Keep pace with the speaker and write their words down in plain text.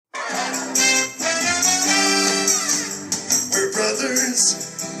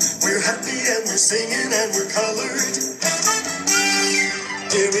brothers. We're happy and we're singing and we're colored.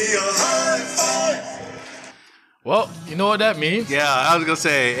 Give me a high five. Well, you know what that means. Yeah, I was gonna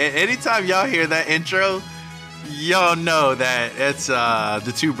say, anytime y'all hear that intro, y'all know that it's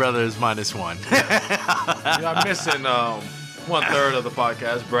the two brothers minus one. I'm missing 1/3 of the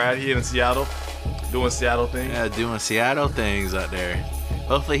podcast. Brad, he in Seattle, doing Seattle things. Yeah, doing Seattle things out there.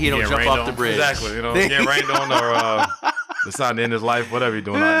 Hopefully he don't jump off the bridge. Exactly, getting rained on or deciding to end his life, whatever he's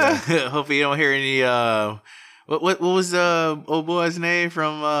doing out there. Hopefully you don't hear any. What was the old boy's name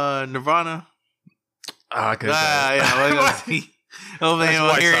from Nirvana? I can't Hopefully you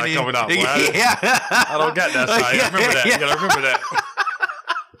don't hear any. Coming out, boy. Yeah. I don't got that side. I remember that. You gotta remember that.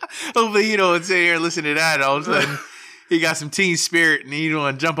 Hopefully you don't sit here and listen to that. All of a sudden, he got some teen spirit and he don't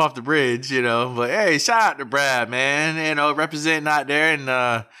want to jump off the bridge, But hey, shout out to Brad, man. Representing out there in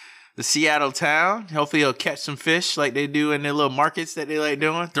the Seattle town. Hopefully he'll catch some fish like they do in their little markets that they like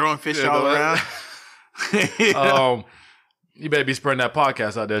doing, throwing fish all around. You better be spreading that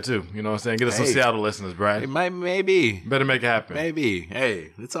podcast out there too. You know what I'm saying? Get us some Seattle listeners, Brad. It maybe. Better make it happen. Maybe. Hey,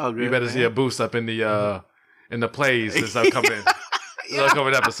 it's all good. You better see a boost up in the plays this upcoming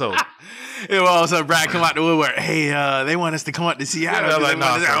episode. It will also Brad come out the woodwork. Hey, they want us to come out to Seattle. Yeah, like,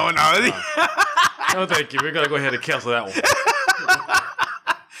 no, no, thank you. We're gonna go ahead and cancel that one.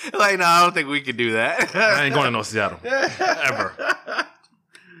 Like, no, I don't think we can do that. I ain't going to no Seattle ever.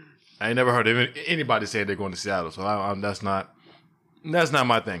 I ain't never heard of anybody say they're going to Seattle, so that's not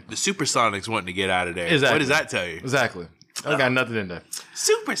my thing. The Supersonics wanting to get out of there. Exactly. What does that tell you? Exactly. I got nothing in there.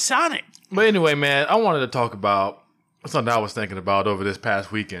 Supersonic. But anyway, man, I wanted to talk about something I was thinking about over this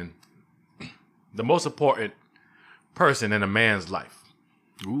past weekend. The most important person in a man's life.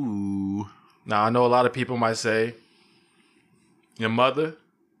 Ooh. Now, I know a lot of people might say your mother,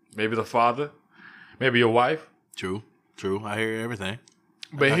 maybe the father, maybe your wife. True. I hear everything.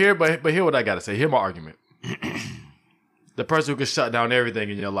 But here what I gotta say. Here's my argument. The person who can shut down everything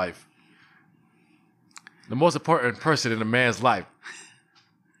in your life. The most important person in a man's life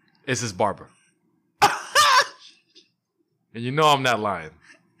is his barber. And you know I'm not lying.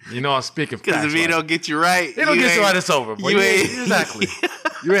 You know I'm speaking facts. Because if he don't get you right, they don't get you right, it's over. Boy. Exactly.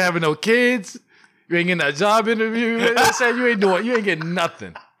 You ain't having no kids. You ain't getting that job interview. You ain't getting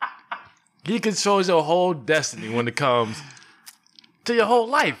nothing. He controls your whole destiny when it comes to your whole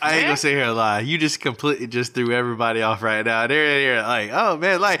life. I ain't gonna sit here and lie. You just completely just threw everybody off right now. They're like, oh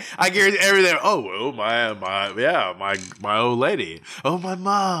man, like I guarantee everything. Oh well, my old lady. Oh my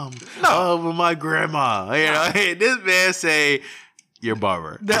mom. No. Oh my grandma. Hey, this man say your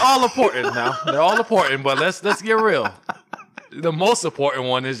barber. They're all important now. They're all important, but let's get real. The most important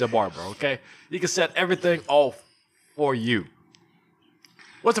one is your barber. Okay, he can set everything off for you.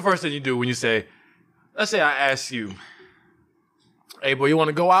 What's the first thing you do when you say? Let's say I ask you. Hey, boy, you want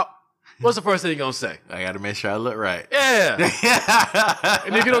to go out? What's the first thing you're going to say? I got to make sure I look right. Yeah.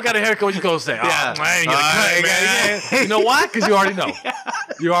 And if you don't got a haircut, what you going to say? Yeah. I ain't going to cut, man. You know why? Because you already know.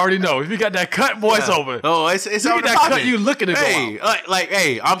 You already know. If you got that cut, boy, it's over. Oh, it's you over that cut, you looking to go out.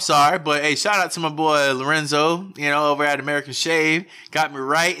 Hey, I'm sorry, but hey, shout out to my boy Lorenzo, over at American Shave. Got me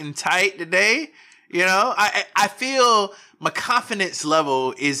right and tight today. I feel my confidence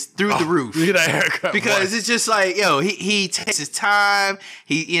level is through the roof. Look at that haircut, because it's just like, he takes his time.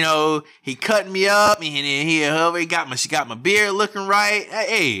 He cutting me up, and he got my beard looking right.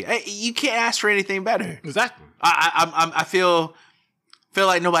 Hey, you can't ask for anything better. Exactly. I feel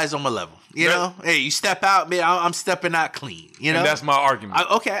like nobody's on my level. Hey, you step out, man. I'm stepping out clean. And that's my argument.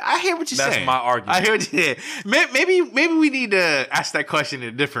 I hear what you're saying. That's my argument. I hear what you're saying. Maybe we need to ask that question in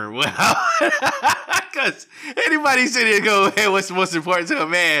a different way. Because anybody sitting here go, hey, what's the most important to a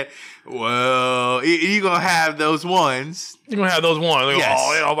man? Well, you're going to have those ones. You're going to have those ones. Like,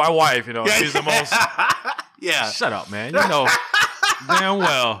 yes. Oh, my wife, she's the most. Yeah. Shut up, man. You know damn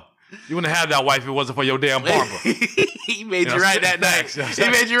well. You wouldn't have that wife if it wasn't for your damn barber. He made you right that night. He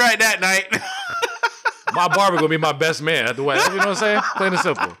made you right that night. My barber going to be my best man at the wedding. You know what I'm saying? Plain and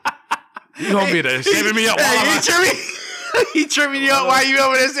simple. You going to be there shaving me up while he trimming you up while you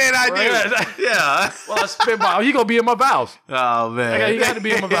over there saying I do. Yeah. Well, I spit by. He gonna be in my vows. Oh man, he got to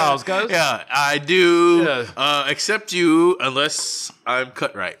be in my vows, cuz. Yeah, I do. Yeah. Accept you unless I'm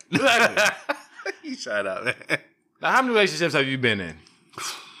cut right. Exactly. You shut up, man. Now, how many relationships have you been in?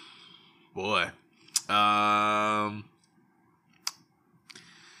 Boy, not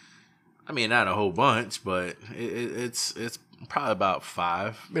a whole bunch, but it's probably about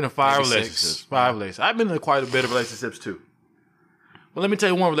 5. Been in 5 relationships. 5 relationships. I've been in quite a bit of relationships too. But let me tell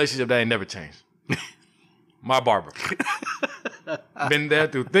you one relationship that ain't never changed. My barber. Been there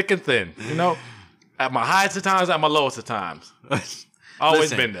through thick and thin. At my highest of times, at my lowest of times.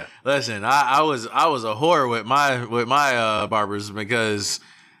 Always been there. Listen, I was a whore with my barbers because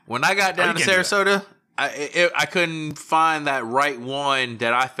when I got down to Sarasota, I couldn't find that right one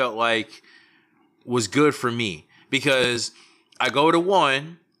that I felt like was good for me, because I go to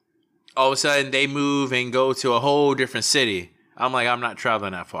one, all of a sudden they move and go to a whole different city. I'm like, I'm not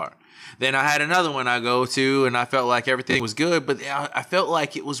traveling that far. Then I had another one I go to, and I felt like everything was good, but I felt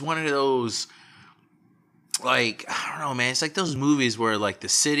like it was one of those, like, I don't know, man. It's like those movies where, like, the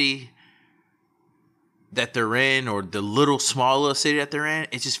city that they're in, or the little small little city that they're in,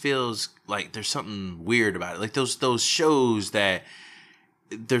 it just feels like there's something weird about it. Like those shows that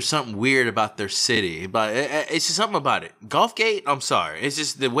there's something weird about their city, but it's just something about it. Gulfgate, I'm sorry, it's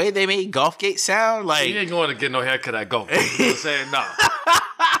just the way they made Gulfgate sound. Like, you ain't going to get no haircut at Gulfgate. You know what I'm saying? No.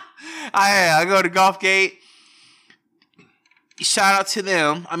 I go to Gulfgate. Shout out to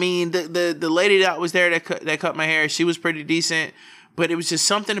them. I mean, the lady that was there that cut my hair, she was pretty decent, but it was just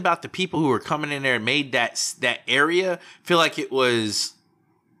something about the people who were coming in there and made that area feel like it was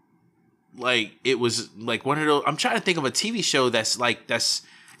like one of those. I'm trying to think of a TV show that's Friends.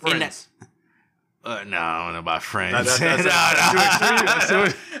 in that. No, I don't know about Friends. That's too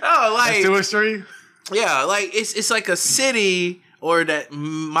extreme. Oh, like, that's too extreme. Yeah, like it's like a city, or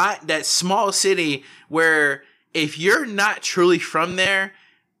that small city where if you're not truly from there,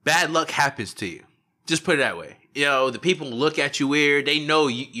 bad luck happens to you. Just put it that way. You know, the people look at you weird. They know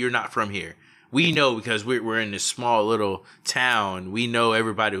you're not from here. We know because we're in this small little town. We know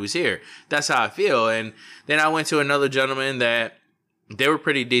everybody who's here. That's how I feel. And then I went to another gentleman that they were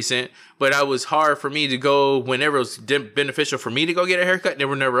pretty decent, but it was hard for me to go whenever it was beneficial for me to go get a haircut. They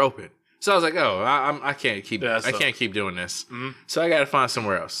were never open. So I was like, oh, I can't keep doing this. Mm-hmm. So I got to find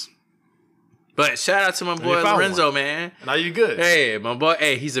somewhere else. But shout out to my boy Lorenzo, man. Now you good. Hey, my boy.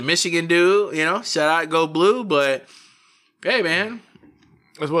 Hey, he's a Michigan dude. You know, shout out, go blue. But hey, man,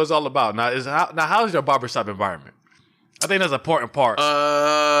 that's what it's all about. Now, how's your barbershop environment? I think that's an important part.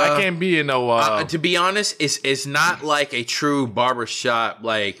 I can't be in no. To be honest, it's not like a true barbershop,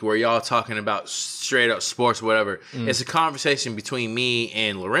 like where y'all talking about straight up sports or whatever. It's a conversation between me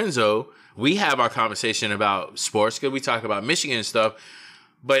and Lorenzo. We have our conversation about sports because we talk about Michigan and stuff.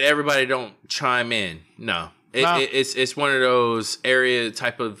 But everybody don't chime in. No. It's one of those area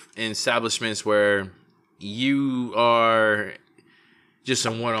type of establishments where you are just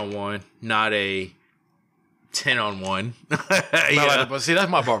a one-on-one, not a 10-on-1. But see, that's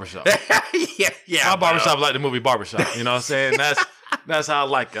my barbershop. yeah. My barbershop like the movie Barbershop. You know what I'm saying? That's how I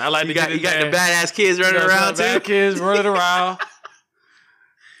like it. I like to get in You got there. the badass kids running around too? Bad kids running around.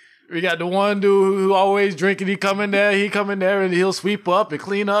 We got the one dude who always drinking. He come in there and he'll sweep up and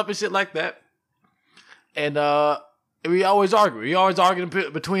clean up and shit like that. And we always argue. We always arguing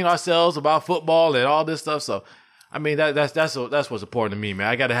between ourselves about football and all this stuff. So, I mean, that's what's important to me, man.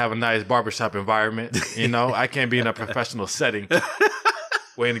 I got to have a nice barbershop environment. You know, I can't be in a professional setting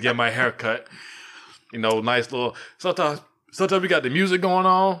waiting to get my hair cut. You know, nice little. Sometimes we got the music going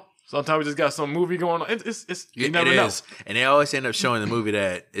on. Sometimes we just got some movie going on. You never know. And they always end up showing the movie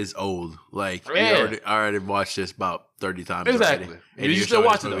that is old. Like, I already watched this about 30 times. Exactly. Already. And you still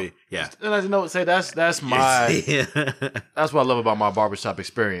watch it, though. Yeah. And that's my, that's what I love about my barbershop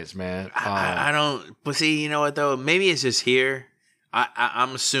experience, man. I don't, but see, you know what, though? Maybe it's just here.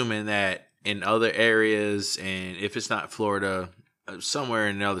 I'm assuming that in other areas, and if it's not Florida, somewhere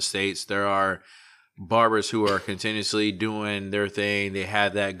in the other states, there are barbers who are continuously doing their thing. They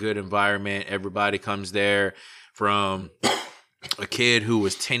have that good environment. Everybody comes there, from a kid who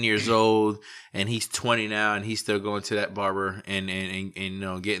was 10 years old and he's 20 now and he's still going to that barber and you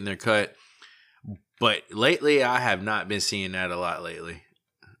know, getting their cut. But lately, I have not been seeing that a lot lately.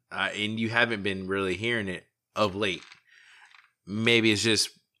 And you haven't been really hearing it of late. Maybe it's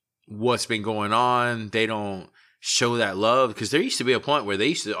just what's been going on. They don't show that love, because there used to be a point where they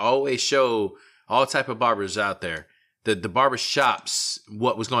used to always show all type of barbers out there. The barber shops,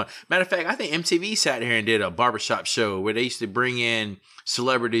 what was going on. Matter of fact, I think MTV sat here and did a barbershop show where they used to bring in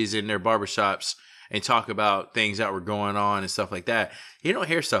celebrities in their barbershops and talk about things that were going on and stuff like that. You don't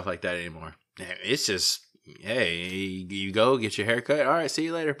hear stuff like that anymore. It's just, hey, you go get your hair cut. All right, see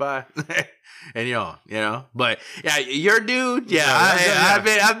you later. Bye. And you know, but yeah, your dude. Yeah, I've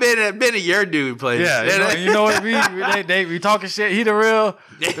been at your dude place. Yeah, you know what? We talking shit. He the real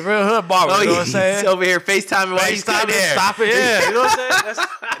hood barber. You know what I'm saying? He's over here FaceTiming while he's cutting hair. Stop it. Yeah, you know what I'm saying?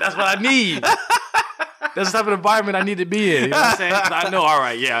 That's what I need. That's the type of environment I need to be in. You know what I'm saying? 'Cause I know, all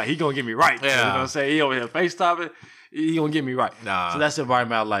right, yeah, he gonna get me right. Yeah. You know what I'm saying? He over here FaceTiming. He gonna get me right. Nah. So that's the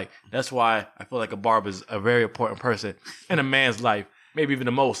environment I like. That's why I feel like a barber is a very important person in a man's life, maybe even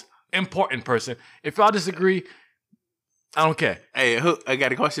the most important person. If y'all disagree, I don't care. Hey, I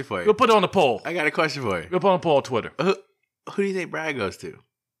got a question for you. We'll put it on the poll. I got a question for you. We'll put it on the poll on Twitter. Who do you think Brad goes to?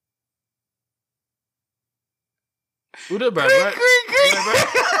 Who did Brad? Brad?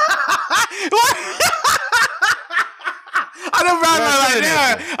 I know Brad was like,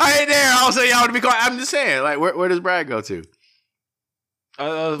 there. I ain't there. I'll say y'all to be quiet. I'm just saying, like, where does Brad go to?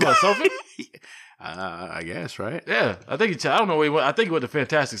 What, Sophie? I guess, right? Yeah, I think I don't know where he went. I think he went to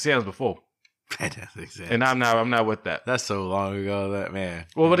Fantastic Sam's before. Fantastic Sam. And I'm not with that. That's so long ago, that man.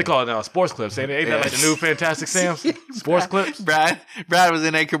 Well, what they call it now? Sports clips. Ain't that like the new Fantastic Sam's? Sports clips? Brad was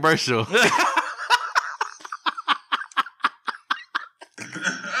in a commercial.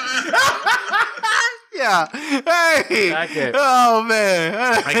 Yeah. Hey. I can't. Oh man.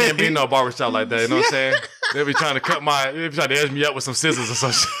 I can't be in no barbershop like that. You know what I'm saying? They'll be trying to trying to edge me up with some scissors or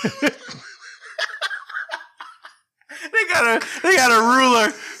some shit. They got a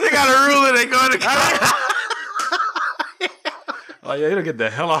ruler. They going to cut. Oh yeah, you don't get the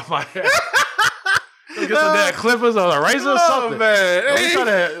hell off my head. Get some damn clippers or a razor or something. Oh man. Don't be trying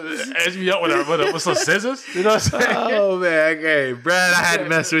to edge me up with some scissors. You know what I'm saying? Oh man, okay, Brad, I had to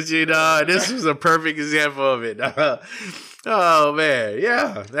mess with you, dog. This was a perfect example of it. Dog. Oh man,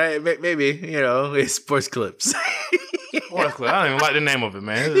 yeah, maybe it's sports clips. Sports clip. I don't even like the name of it,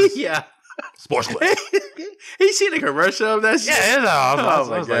 man. It's Yeah, sports clip. he seen the commercial of that shit. Yeah, it's all. I was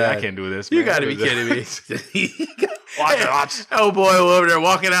my like, God. I can't do this. You Man. got to be kidding me. Watch. Oh boy, over there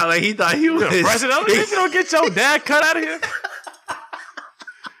walking out like he thought he was President, you don't get your dad cut out of here.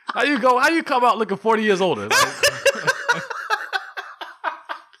 How you come out looking 40 years older? Like,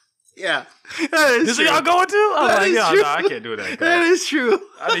 Yeah, this is y'all going to? I was That like, is yeah, true. no, I can't do that. that is true.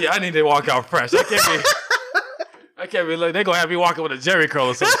 I need to walk out fresh. I can't be like, they're going to have me walking with a Jerry curl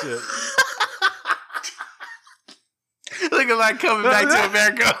or some shit. Looking like coming back to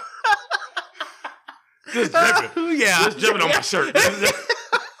America. Just dripping. Yeah, Just dripping on my shirt.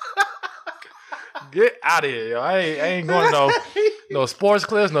 Get out of here, yo. I ain't going to no sports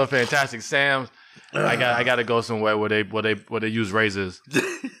clips, no Fantastic Sam's. I got to go somewhere where they use razors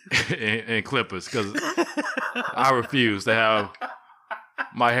and clippers because I refuse to have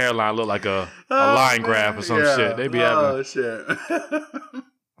my hairline look like a line graph or some shit. They be having. Oh shit.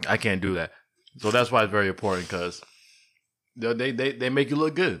 I can't do that. So that's why it's very important because they make you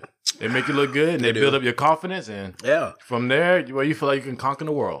look good. They make you look good and they build up your confidence, and Yeah. from there, you feel like you can conquer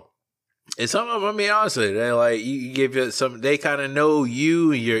the world. And some of them, I mean, honestly, they like you give it some. They kind of know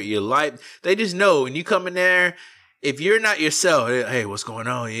you and your life. They just know when you come in there. If you're not yourself, hey, what's going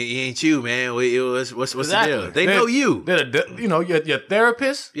on? He ain't you, man. What's Exactly. the deal? They know you. They're your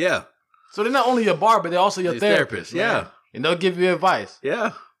therapist. Yeah, So they're not only your barber, they're also your therapist. Yeah, Man. And they'll give you advice.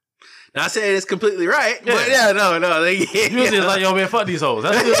 yeah. Not saying it's completely right, but yeah, no. They, Usually it's like, yo, man, fuck these hoes.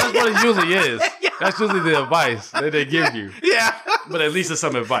 That's what it usually is. That's usually the advice that they give you. yeah. But at least it's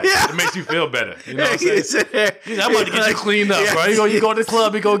some advice. Yeah. It makes you feel better. You know what I'm saying? It's- I'm about to get you cleaned up, Yeah. bro. You go to the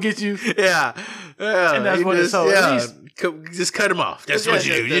club, he go get you. Yeah. And that's You what it's so. yeah. At least, Just cut him off. That's Yeah, what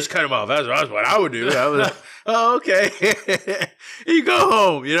you yeah, do. You yeah. just cut him off. That's what I would do. I was, oh, okay. You go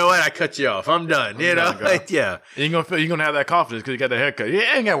home. You know what? I cut you off. I'm done. You know? done, girl. Like, yeah. you're gonna have that confidence because you got the haircut. You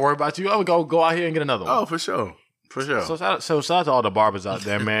ain't gotta worry about you. I would go out here and get another one. Oh, for sure. For sure. So shout out to all the barbers out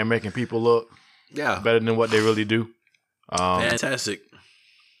there, man, making people look yeah. better than what they really do. Fantastic.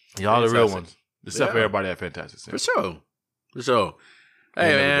 Y'all the real Fantastic. ones. Except for Yeah. everybody at Fantastic For Sam's. sure. For sure.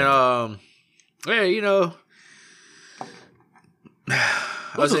 Hey, Yeah, man. Yeah, you know.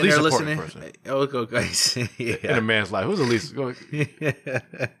 I What's was the in least there important listening. person Oh, okay. in a Yeah. man's life? Who's the least?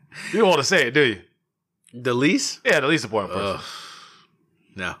 You don't want to say it, do you? The least? Yeah, the least important person.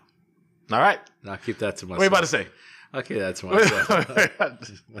 No. All right. I'll keep that to myself. What are you about to say? I'll keep that to What myself.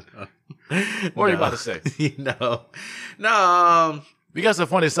 are you about to say? No. We got some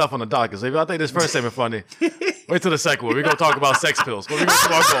funny stuff on the docket. So if y'all think this first segment funny, wait till the second one. We're going to talk about sex pills. But we're going to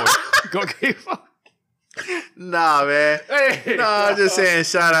keep on going. Go keep on. Nah, man. Hey. No, I'm just saying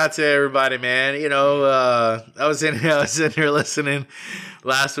shout out to everybody, man. You know, I was in here listening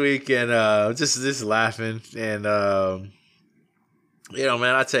last week and just laughing and you know,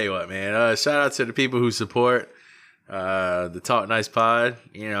 man, I tell you what, man. Shout out to the people who support the Talk Nice Pod.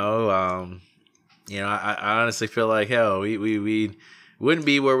 I honestly feel like hell, we wouldn't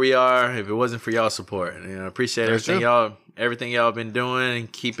be where we are if it wasn't for y'all support. And I appreciate That's everything y'all been doing and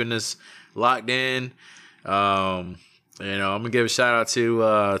keeping us locked in. I'm gonna give a shout out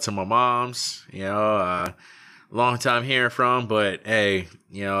to my moms. Long time hearing from, but hey,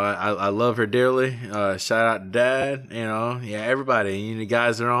 I love her dearly. Shout out to Dad. Everybody. The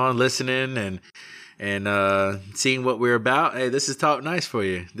guys are on listening and seeing what we're about. Hey, this is Talk Nice for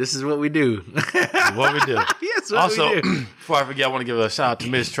you. This is what we do. What we do. Yes, what Also, we do. before I forget, I want to give a shout out to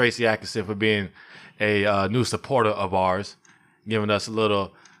Miss Tracy Atkinson for being a new supporter of ours, giving us a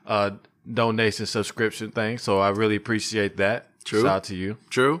little donation subscription thing. So I really appreciate that. True. Shout out to you,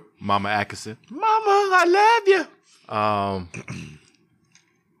 True. Mama Atkinson. Mama, I love you.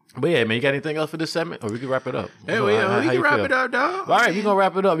 But yeah, man, you got anything else for this segment? Or we can wrap it up. Hey, So, we how can you wrap feel? it up, dog. All right, we're going to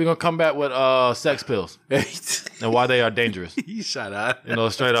wrap it up. We're going to come back with sex pills and why they are dangerous. You shut up. You know,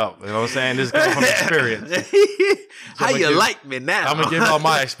 straight up. You know what I'm saying? This is coming from experience. How I'ma you give- like me now? I'm going to give y'all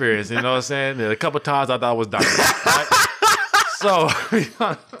my experience. You know what I'm saying? And a couple of times I thought I was dying. Right? So, we're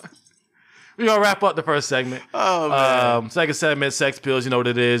going to wrap up the first segment. Oh, man. Second segment, sex pills. You know what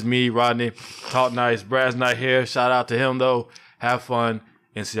it is. Me, Rodney, Talk Nice. Brad's not here. Shout out to him, though. Have fun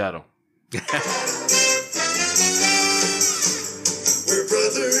in Seattle. We're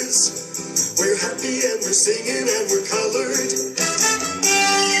brothers. We're happy and we're singing and we're colored.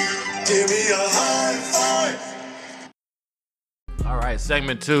 Give me a high five. All right,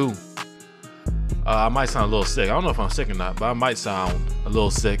 segment 2. I might sound a little sick. I don't know if I'm sick or not, but I might sound a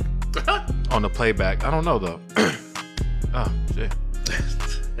little sick on the playback. I don't know, though. Oh, shit.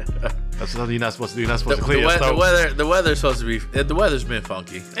 That's something you're not supposed to do. You're not supposed to clear your throat. The weather's supposed to be. The weather's been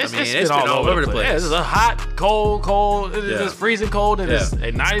funky. It's it's been all over the place. Yeah, it's a hot, cold. It's Yeah. just freezing cold. And it's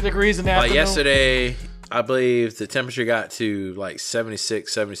at 90 degrees in the Like afternoon. yesterday, I believe the temperature got to like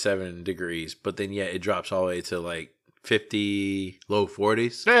 76, 77 degrees, but then it drops all the way to like 50, low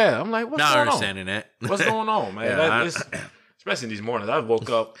 40s. Yeah, I'm like, what's Not going understanding that. on? What's going on, man? Yeah, Especially in these mornings. I woke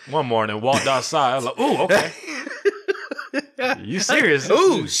up one morning, walked outside. I was like, ooh, okay. You serious?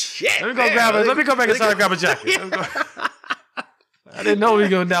 Ooh, shit. Let me go grab it. Let me go back inside and grab a jacket. Let me go. I didn't know we were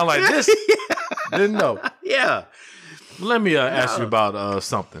going down like this. Didn't know. Yeah. Let me ask you about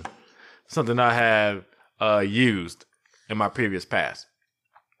something I have used in my previous past.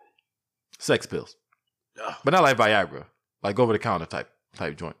 Sex pills, but not like Viagra, like over the counter type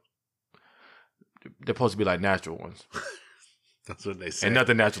joint. They're supposed to be like natural ones. That's what they say. Ain't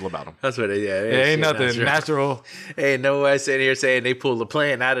nothing natural about them. That's what they, Ain't nothing natural. Ain't no way sitting here saying they pulled the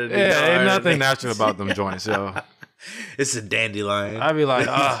plant out of the Yeah, yard. ain't nothing natural about them joints. So It's a dandelion. I'd be like,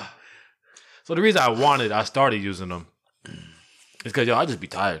 So the reason I started using them is because, I just be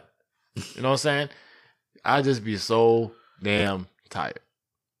tired. You know what I'm saying? I just be so damn tired.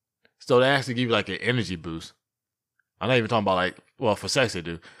 So they actually give you like an energy boost. I'm not even talking about for sex they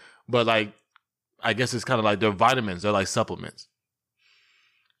do. But I guess it's kind of like they're vitamins. They're like supplements.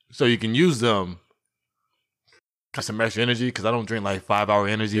 So you can use them for some extra energy because I don't drink like 5-hour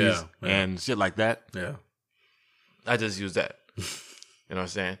energies and shit like that. Yeah. I just use that. You know what I'm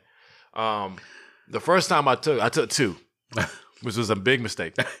saying? The first time I took 2, which was a big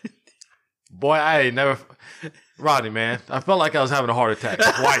mistake. Boy, I ain't never... Rodney, man, I felt like I was having a heart attack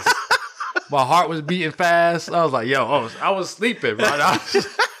twice. My heart was beating fast. I was like, I was sleeping, bro.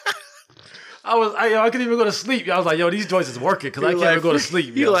 I couldn't even go to sleep. I was like, these joints is working because I can't even go to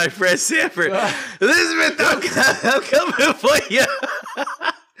sleep. You like Fred Sanford. Elizabeth, I'm coming for you.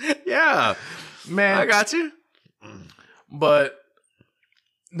 Yeah. Man, I got you. But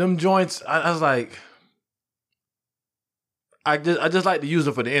them joints, I was like, I just like to use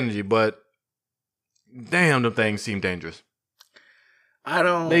them for the energy, but damn, them things seem dangerous.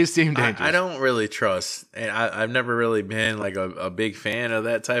 They seem dangerous. I don't really trust, and I've never really been like a big fan of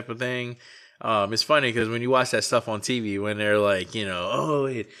that type of thing. It's funny because when you watch that stuff on TV, when they're like,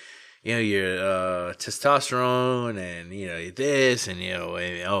 your testosterone and this and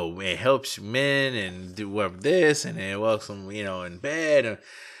it helps men and do this and it helps them in bed. And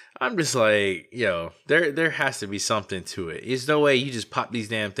I'm just like, there has to be something to it. There's no way you just pop these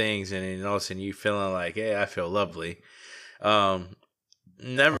damn things and then all of a sudden you feeling like, hey, I feel lovely.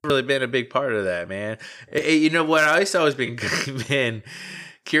 Never really been a big part of that, man. What I always been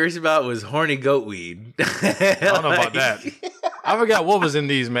curious about was horny goat weed. I don't know about that. I forgot what was in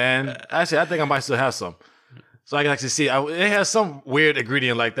these, man. Actually, I think I might still have some. So I can actually see. It has some weird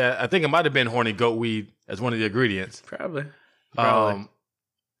ingredient like that. I think it might have been horny goat weed as one of the ingredients. Probably.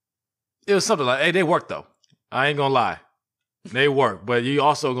 It was something like, hey, they work though. I ain't gonna lie. They work, but you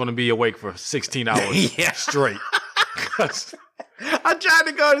also gonna be awake for 16 hours straight. I tried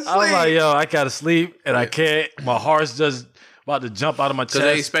to go to sleep. I was like, I gotta sleep and I can't. My heart's just about to jump out of my chest.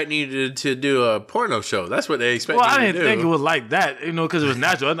 Because they expect you to do a porno show. That's what they expect you to do. Well, I didn't think it was like that, because it was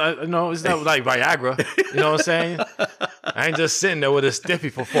natural. It's not like Viagra. You know what I'm saying? I ain't just sitting there with a stiffy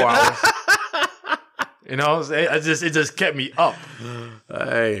for 4 hours. It just kept me up.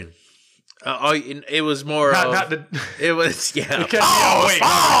 Hey. It was more It it was, kept me awake.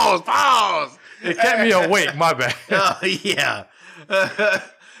 Pause. It kept me awake. My bad. Oh yeah.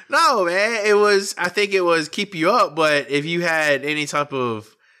 No, man. I think it was keep you up, but if you had any type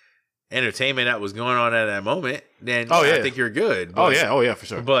of entertainment that was going on at that moment, then I think you're good. But, Oh yeah, for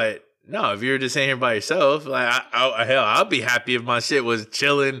sure. But no, if you're just sitting here by yourself, like I'll be happy if my shit was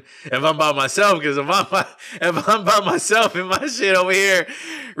chilling. If I'm by myself, because if I'm by myself and my shit over here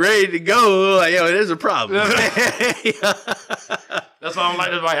ready to go, like there's a problem. That's why I don't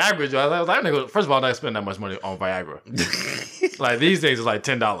like the Viagra. I was like, first of all, I'm not spending that much money on Viagra. Like these days, it's like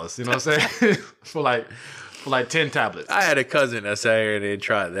 $10. You know what I'm saying? for like 10 tablets. I had a cousin that sat here and they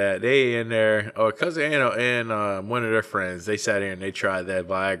tried that. They in there, or a cousin and one of their friends, they sat here and they tried that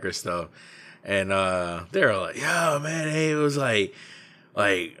Viagra stuff. And they were like, yo, man, hey, it was like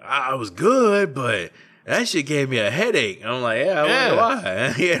I was good, but that shit gave me a headache. I'm like, I wonder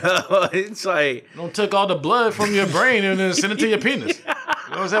why. It's like, don't took all the blood from your brain and then send it to your penis. You know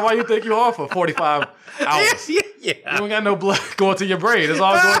what I'm saying? Why you think you're off for 45 hours? yeah. You don't got no blood going to your brain. It's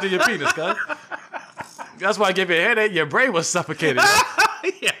all going to your penis, cuz. That's why I gave you a headache. Your brain was suffocated.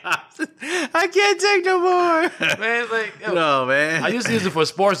 I can't take no more. Man, no, man. I used to use it for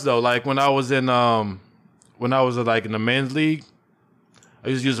sports though. Like when I was in in the men's league, I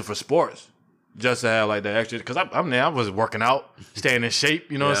used to use it for sports. Just to have like that extra, because I was working out, staying in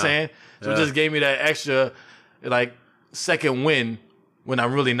shape, you know what I'm saying? So it just gave me that extra, like, second win when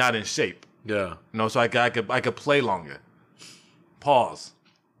I'm really not in shape. Yeah. You know, so I could play longer. Pause.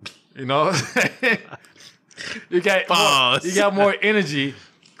 You know? you got more energy,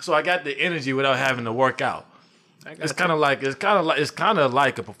 so I got the energy without having to work out. It's kind of like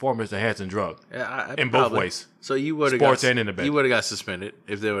a performance enhancing drug. Yeah, in both ways. So you would have sports and in the bed. You would have got suspended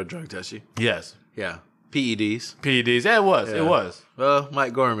if they would drug test you. Yes. Yeah. PEDs. Yeah, it was. Yeah. It was. Well,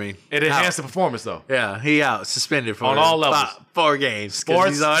 Mike Gorman. It enhanced the performance though. Yeah, he out suspended for on all levels. 4 games.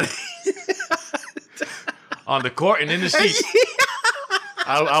 Sports he's on on the court and in the sheet.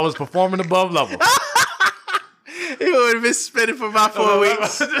 I was performing above level. He would have been suspended for about 4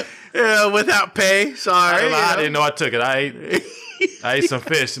 weeks. Yeah, without pay. Sorry. I didn't know I took it. I ate some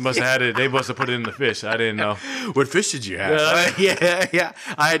fish. They must have put it in the fish. I didn't know. What fish did you have? Yeah.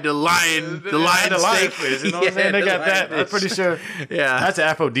 I had the lion steak fish. You know what I'm saying? They got that. Fish. I'm pretty sure. Yeah. That's an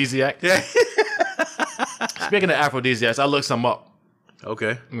aphrodisiac. Yeah. Speaking of aphrodisiacs, I looked some up.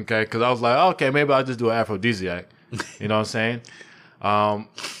 Okay. Because I was like, okay, maybe I'll just do an aphrodisiac. You know what I'm saying?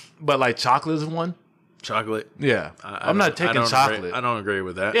 But like chocolate is one. Chocolate? Yeah. I'm not taking chocolate. I don't agree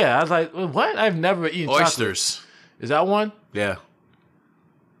with that. Yeah, I was like, what? I've never eaten oysters. Chocolate. Is that one? Yeah.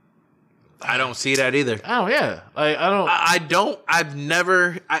 I don't see that either. Oh, yeah. Like, I don't. I've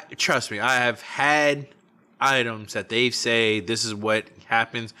never, trust me, I have had items that they say this is what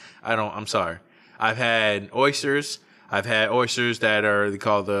happens. I'm sorry. I've had oysters. I've had oysters that are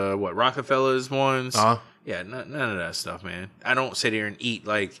called the, Rockefeller's ones. Uh-huh. Yeah, none of that stuff, man. I don't sit here and eat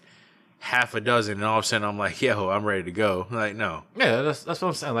like half a dozen and all of a sudden I'm like, yo, I'm ready to go. Like, no. Yeah, that's what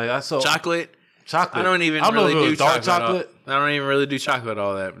I'm saying. Like, chocolate. I don't even really do chocolate. I don't even really do chocolate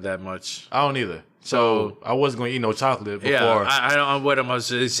all that much. I don't either. So I wasn't going to eat no chocolate before. Yeah, I don't. What am I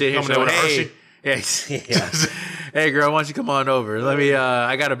just sit here? Coming with a Hershey? Yeah. Hey, girl, why don't you come on over? Let me.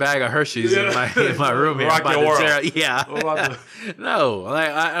 I got a bag of Hershey's in my room here. Rock your world. Yeah. No, like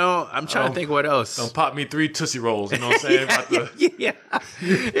I don't. I'm trying to think what else. Don't pop me 3 Tootsie Rolls. You know what I'm saying? Yeah. I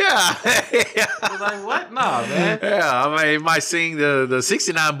was like, what? Nah, man. Yeah, I mean, might sing the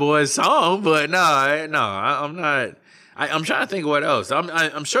 69 Boys song, but I'm not. I'm trying to think what else.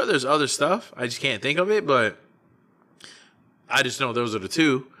 I'm sure there's other stuff. I just can't think of it, but I just know those are the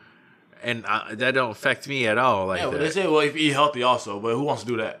two. And that don't affect me at all. Like that. They say, well, if you eat healthy also, but who wants to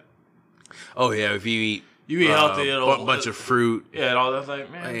do that? Oh, yeah, if you eat healthy, a bunch of fruit. Yeah, and all that.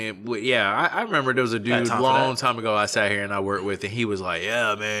 Like, man. I remember there was a dude long time ago I sat here and I worked with, and he was like,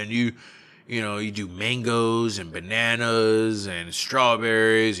 yeah, man, you do mangoes and bananas and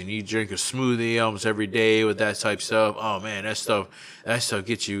strawberries, and you drink a smoothie almost every day with that type of stuff. Oh, man, that stuff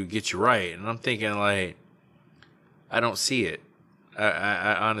gets you right. And I'm thinking, like, I don't see it.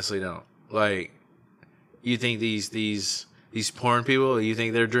 I honestly don't. Like, you think these porn people, you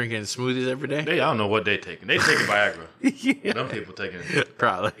think they're drinking smoothies every day? I don't know what they taking. They taking Viagra. Yeah. Them people taking it.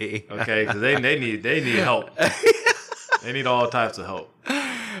 Probably. Okay, because they need help. They need all types of help.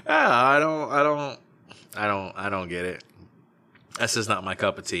 I don't get it. That's just not my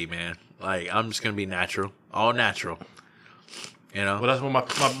cup of tea, man. Like, I'm just gonna be natural, all natural. You know. Well, that's what my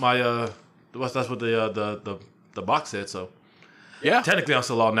that's what the box said. So. Yeah. Technically, I'm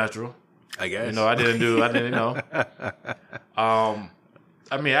still all natural. I guess. You know, I didn't know. I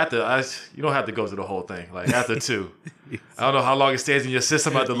mean, you don't have to go through the whole thing. Like, after 2. I don't know how long it stays in your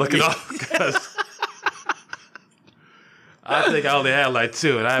system. I have to look it up. I think I only had like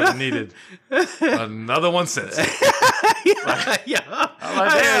 2, and I haven't needed another one since. Yeah. I'm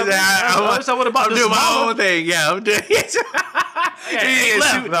like, damn, I wish I would have bought I'm this doing my smaller. own thing. Yeah, I'm doing Eight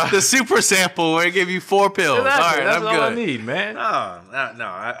left. the super sample where it give you 4 pills. Exactly. All right, That's I'm all good. I need, man. No.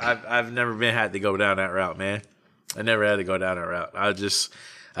 I've never had to go down that route, man. I never had to go down that route.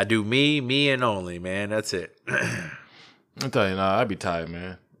 I do me and only, man. That's it. I'm telling you, I'd be tired,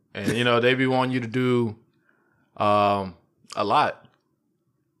 man. And they be wanting you to do a lot.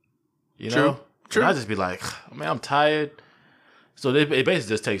 True. And I just be like, man, I'm tired. So it basically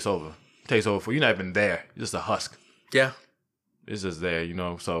just takes over. Takes over for you. You're not even there. You're just a husk. Yeah. It's just there,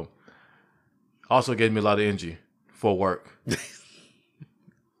 So also gave me a lot of energy for work.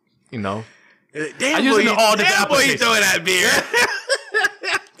 Damn, I use it in all different boy, you applications. throwing that beer.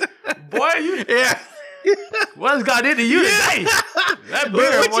 Boy, you Yeah. what's got into you today? That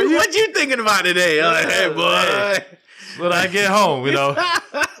beer, What you thinking about today? I'm like, hey, boy. When I get home,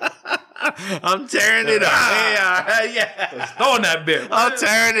 I'm tearing it up. Yeah. throwing that beer. I'm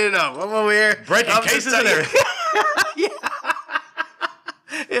tearing it up. I'm over here. Breaking I'm cases just and everything.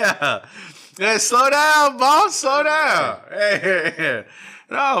 Yeah. Slow down, boss. Slow down. Hey.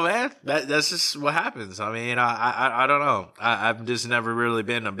 No, man. That's just what happens. I mean, I don't know. I've just never really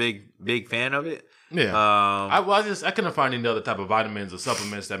been a big fan of it. Yeah. I couldn't find any other type of vitamins or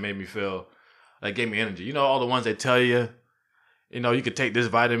supplements that made me feel like gave me energy. All the ones they tell you, you could take this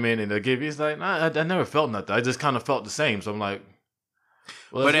vitamin and they'll give you. It's like, I never felt nothing. I just kind of felt the same. So I'm like,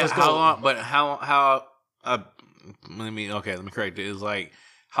 well, let's how go. long? But how? Let me correct it. It's like,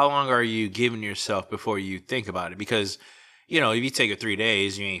 how long are you giving yourself before you think about it? Because if you take it 3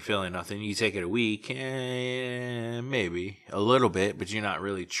 days, you ain't feeling nothing. You take it a week, maybe a little bit, but you're not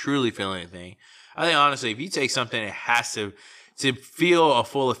really truly feeling anything. I think honestly, if you take something, it has to feel a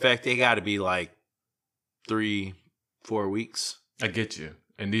full effect. It got to be like 3-4 weeks. I get you.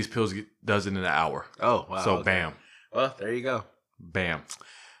 And these pills does it in an hour. Oh, wow. So okay. bam, Well, there you go. bam.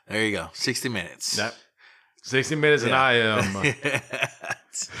 There you go. 60 minutes. That 60 minutes, and I am ready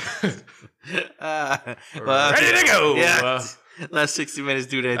to go. Yeah. Last 60 minutes,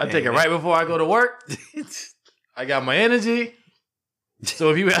 do that. I take it right before I go to work. I got my energy. So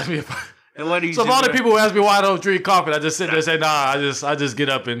if you ask me, And what do you so a do lot of there? people ask me why I don't drink coffee, I just sit there and say, nah. I just get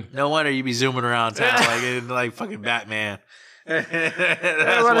up and No wonder you be zooming around town like fucking Batman.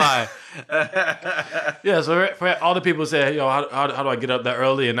 That's why. yeah. So for all the people say, how do I get up that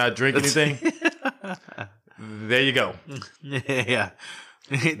early and not drink anything? There you go. Yeah.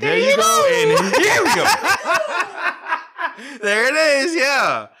 There you go. And here we go. There it is,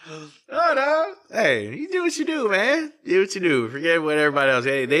 yeah. Oh, no. Hey, you do what you do, man. Do what you do. Forget what everybody else.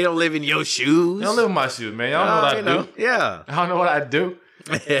 Hey, they don't live in your shoes. They don't live in my shoes, man. Y'all know what I do. Yeah. I don't know what I do.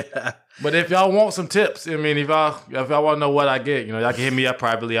 Yeah. But if y'all want some tips, I mean, if y'all want to know what I get, y'all can hit me up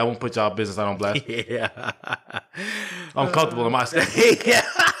privately. I won't put y'all business on blast. Yeah. I'm comfortable in my skin. Yeah.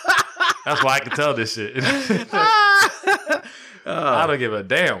 That's why I can tell this shit. I don't give a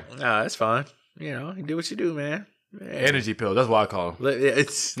damn. No, that's fine. You do what you do, man. Energy pill. That's what I call them.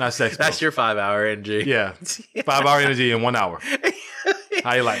 It's Not sex That's pills. your 5-hour energy. Yeah. 5-hour energy in 1 hour.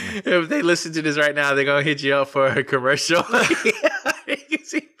 How you like me? If they listen to this right now, they're gonna hit you up for a commercial. You can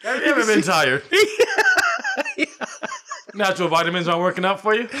see- Have you ever been tired? Natural vitamins aren't working out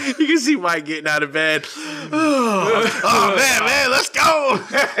for you? You can see Mike getting out of bed. Oh man, let's go!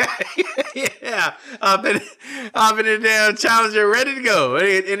 Yeah, I've been in the damn Challenger, ready to go.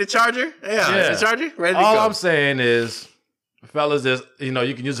 In the Charger, yeah. In the Charger, ready to All go. I'm saying is, fellas, you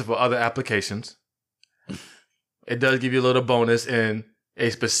can use it for other applications. It does give you a little bonus in a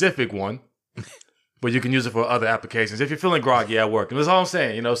specific one, but you can use it for other applications. If you're feeling groggy at work, and that's all I'm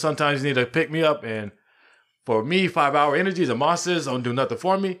saying. Sometimes you need to pick me up, and for me, 5-hour energies and monsters don't do nothing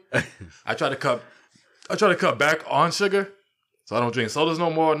for me. I try to cut back on sugar, so I don't drink sodas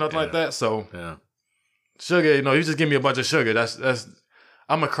no more, nothing like that. So Yeah. sugar, you just give me a bunch of sugar. That's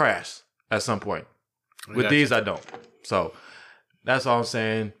I'm a crash at some point. With Gotcha. these, I don't. So that's all I'm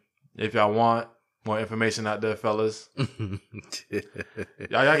saying. If y'all want more information out there, fellas, y'all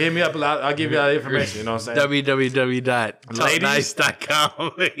give me up a lot. I'll give you all the information. You know what I'm saying?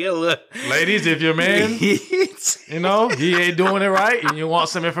 www.talknice.com. Yeah, look. Ladies, if your man, he ain't doing it right, and you want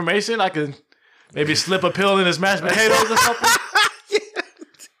some information, I can maybe slip a pill in his mashed potatoes or something.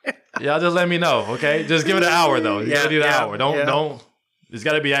 Y'all just let me know, okay? Just give it an hour though. You gotta need an hour. Don't. It's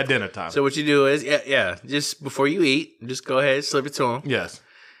gotta be at dinner time. So what you do is, just before you eat, just go ahead, slip it to him. Yes.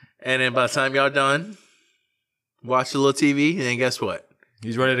 And then by the time y'all done, watch a little TV, and then guess what?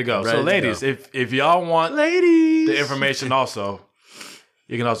 He's ready to go. Ready So to ladies, go. if y'all want Ladies. the information also,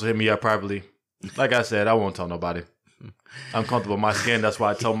 you can also hit me up privately. Like I said, I won't tell nobody. I'm comfortable in my skin. That's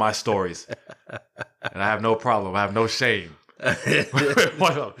why I tell my stories. And I have no problem. I have no shame.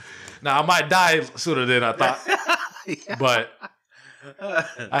 Now, I might die sooner than I thought. But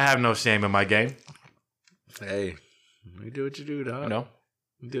I have no shame in my game. Hey, you do what you do, dog. You know?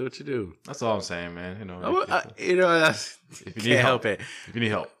 You do what you do. That's all I'm saying, man. You know, That's, if you need help, it. If you need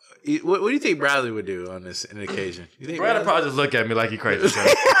help. What do you think Bradley would do on this occasion? You think Brad would probably just look at me like he crazy.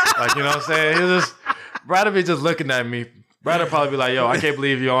 Like, you know what I'm saying? Brad would be just looking at me. Brad would probably be like, yo, I can't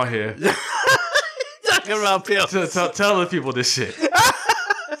believe you're on here. Talking about pills. Tell the people this shit.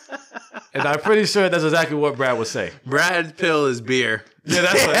 And I'm pretty sure that's exactly what Brad would say. Brad's pill is beer. Yeah,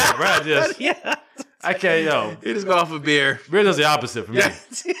 that's what Brad just. Yeah. I can't, yo. He just go off of beer. Beer does the opposite for me.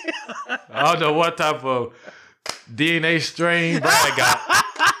 I don't know what type of DNA strain Brad got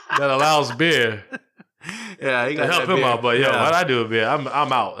that allows beer Yeah, he to got help that him beer. out. But yo, what I do with beer, I'm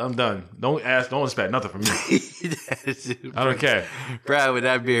out. I'm done. Don't expect nothing from me. I don't care. Brad with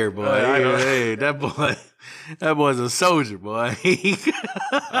that beer, boy. I know. Hey, that boy's a soldier, boy.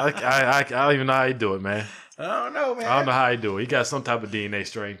 I don't even know how he do it, man. I don't know, man. I don't know how he do it. He got some type of DNA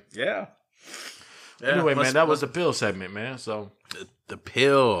strain. Yeah. Anyway, man, that was the pill segment, man. So the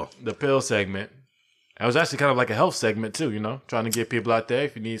pill. the pill segment. It was actually kind of like a health segment too, you know, trying to get people out there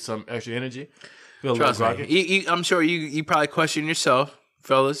if you need some extra energy. Feel a little Trust groggy. me. I'm sure you probably question yourself,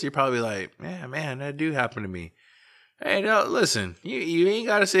 fellas. You're probably like, man, that do happen to me. Hey, no, listen, you ain't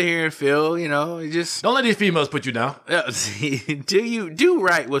got to sit here and feel, you know, you just Don't let these females put you down. do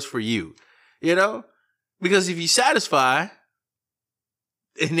right what's for you, you know, because if you satisfy,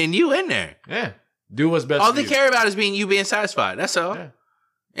 and then you in there, Yeah. Do what's best all for they you. care about is you being satisfied. That's all. Yeah.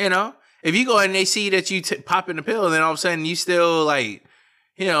 You know, if you go and they see that you pop in the pill, and then all of a sudden you still like,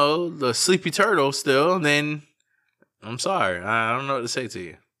 you know, the sleepy turtle still, then I'm sorry, I don't know what to say to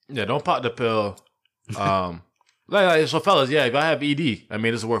you. Yeah, don't pop the pill. So fellas, yeah, if I have ED, I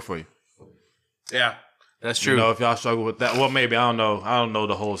mean, this will work for you. Yeah, that's true. You know, if y'all struggle with that, well, maybe I don't know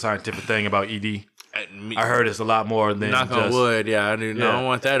the whole scientific thing about ED. I heard it's a lot more than knock on just. wood. Yeah, I do. Yeah. I don't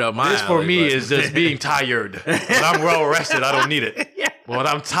want that up my. This for alley, me but- is just being tired. When I'm well rested, I don't need it. Yeah. But when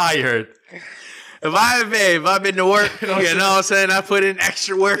I'm tired, If I've been to work, you know what I'm saying? I put in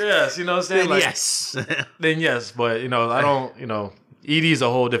extra work. yes, you know what I'm saying? Then Like, yes. Then yes, but you know, I don't. You know, ED is a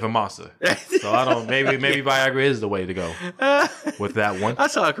whole different monster. So I don't. Maybe Viagra is the way to go with that one. I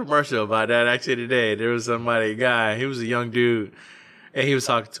saw a commercial about that actually today. There was a guy. He was a young dude, and he was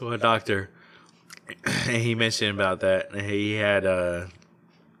talking to a doctor, and he mentioned about that. And he had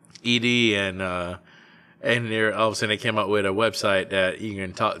ED, and there all of a sudden they came up with a website that you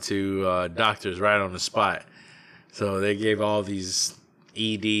can talk to doctors right on the spot. So they gave all these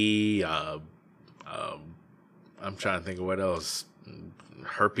ED. I'm trying to think of what else.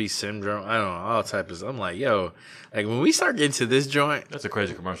 Herpes syndrome. I don't know, all types of. I'm like, yo, like when we start getting to this joint, That's a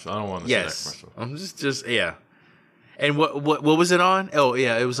crazy commercial. I don't want to see that yes, commercial. I'm just yeah. And what was it on? Oh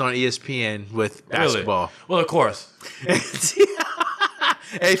yeah, it was on ESPN with basketball. Really? Well, of course.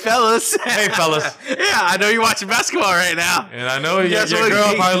 Hey fellas, Hey, fellas. yeah, I know you're watching basketball right now. And I know your Guess what?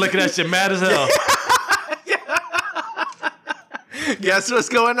 girl probably looking at you mad as hell. Guess what's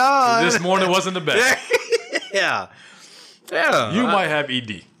going on? This morning wasn't the best. yeah. You might have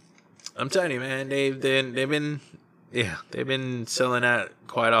ED. I'm telling you, man, they've been selling that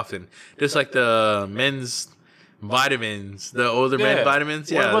quite often. Just like the men's vitamins, the older men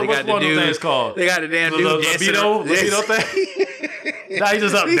vitamins. Yeah, What's they got the one of dude. things called? They got the damn The dude dancing. libido thing. Now he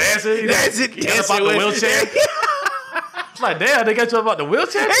just up dancing. Dancing, He got up out the with- wheelchair. It's like, damn, they got you up out the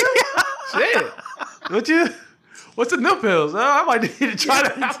wheelchair too? Shit. What's the nip pills? I might need to try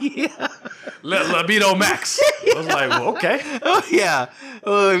that. Yeah. Libido Max. I was like, well, okay. Oh yeah.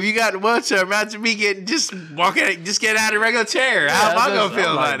 Oh, if you got the wheelchair, imagine me just get out of the regular chair. How am I gonna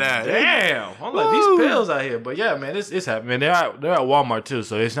feel like that? Damn. I'm like, Woo. these pills out here. But yeah, man, it's happening. They're at Walmart too,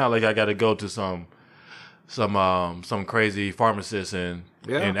 so it's not like I got to go to some crazy pharmacist and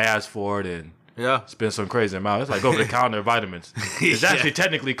ask for it and Yeah. spend some crazy amount. It's like over the counter vitamins. It's actually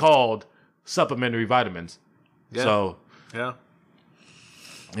technically called supplementary vitamins. Yeah. So Yeah.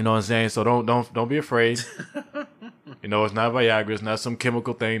 you know what I'm saying. So don't be afraid. You know, it's not Viagra. It's not some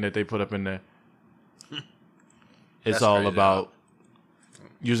chemical thing that they put up in there. It's That's all crazy, about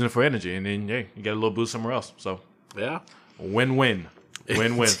using it for energy, and then you get a little boost somewhere else. So Yeah. win-win,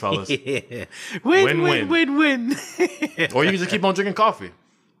 win-win, fellas. Yeah. Win-win. Win. Or you can just keep on drinking coffee.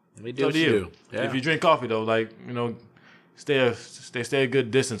 We So do do you. Yeah. If you drink coffee though, like, you know, stay a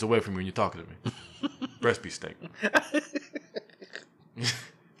good distance away from me when you're talking to me. Breast be stink.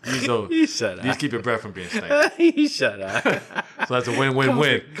 You shut up. Just keep your breath from being stank. You shut up. So that's a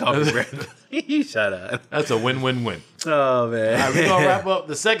win-win-win. Coffee breath. You shut up. That's a win-win-win. Oh man. All right, we're gonna wrap up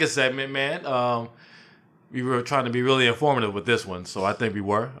the second segment, man. We were trying to be really informative with this one, so I think we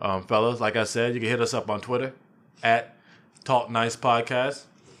were. Fellas, like I said, you can hit us up on Twitter at Talk Nice Podcast.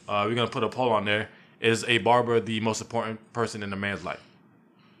 We're gonna put a poll on there. Is a barber the most important person in a man's life?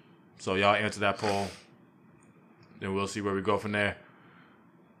 So y'all answer that poll. Then we'll see where we go from there.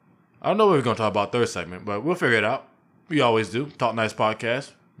 I don't know what we're gonna talk about third segment, but we'll figure it out. We always do. Talk Nice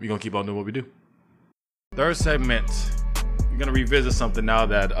Podcast. We're gonna keep on doing what we do. Third segment. We're gonna revisit something now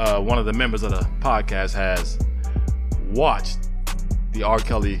that one of the members of the podcast has watched the R.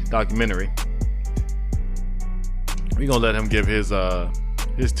 Kelly documentary. We're gonna let him give his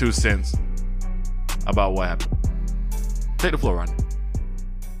 2 cents about what happened. Take the floor, Ronnie.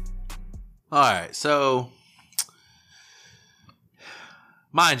 All right, so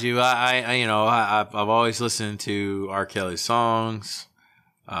mind you, I've always listened to R. Kelly songs.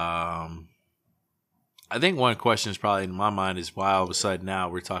 I think one question is probably in my mind is why all of a sudden now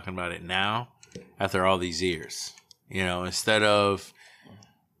we're talking about it now after all these years. You know, instead of,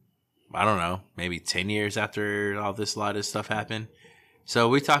 I don't know, maybe 10 years after all this, a lot of stuff happened. So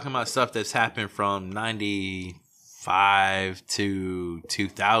we're talking about stuff that's happened from 95 to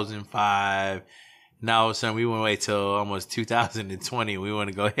 2005. Now all of a sudden we want to wait till almost 2020. We want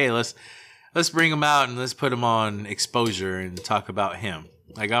to go, hey, let's bring him out and let's put him on exposure and talk about him.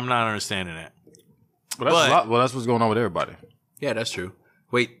 Like, I'm not understanding that. Well, that's what's going on with everybody. Yeah, that's true.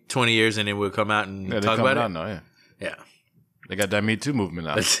 Wait 20 years and then we'll come out and talk about it. Now, Yeah. They got that Me Too movement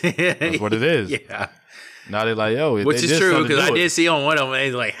now. That's what it is. Yeah. Now they're like, yo, which is true because I did see on one of them,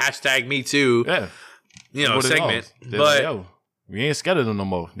 it's like hashtag Me Too. Yeah. You know, segment. But Like, yo, we ain't scared of them no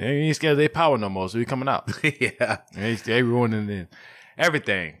more. They ain't scared of their power no more. So we coming out. yeah. They ruining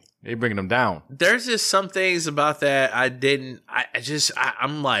everything. They bringing them down. There's just some things about that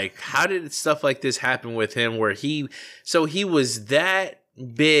I'm like, how did stuff like this happen with him where he was that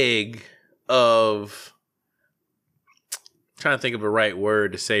big of, trying to think of a right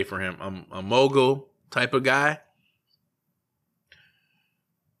word to say for him, a mogul type of guy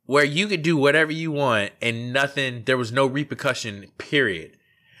where you could do whatever you want and there was no repercussion, period.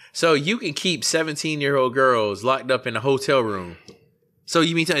 So you can keep 17-year-old girls locked up in a hotel room. So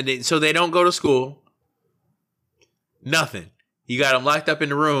you mean so they don't go to school? Nothing. You got them locked up in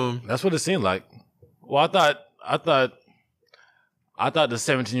the room. That's what it seemed like. Well, I thought the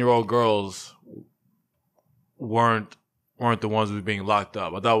 17-year-old girls weren't the ones who were being locked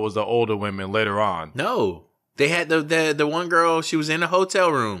up. I thought it was the older women later on. No, they had the one girl. She was in a hotel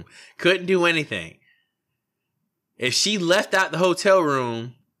room, couldn't do anything. If she left out the hotel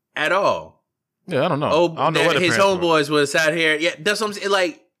room at all. Yeah, I don't know. I don't know what his homeboys was out here. Yeah, that's what I'm saying.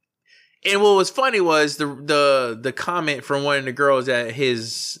 Like, and what was funny was the comment from one of the girls at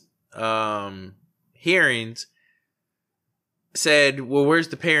his hearings said, "Well, where's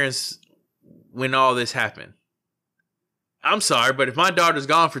the parents when all this happened?" I'm sorry, but if my daughter's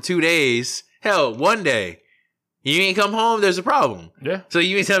gone for 2 days, hell, 1 day, you ain't come home, there's a problem. Yeah. So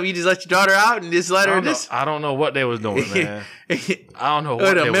you mean tell me you just let your daughter out and just let her just? I don't know what they was doing, man. I don't know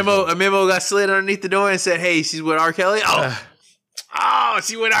what a memo got slid underneath the door and said, "Hey, she's with R. Kelly." Oh,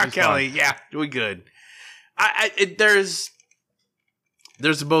 she with R. Kelly. Fine. Yeah, we good.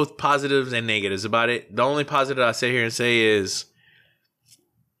 There's both positives and negatives about it. The only positive I sit here and say is,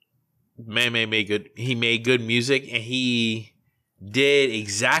 man made good. He made good music and he did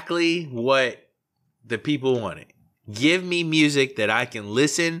exactly what the people wanted. Give me music that I can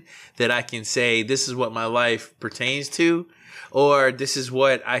listen, that I can say, this is what my life pertains to, or this is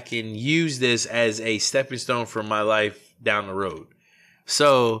what I can use this as a stepping stone for my life down the road.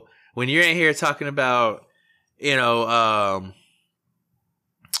 So when you're in here talking about,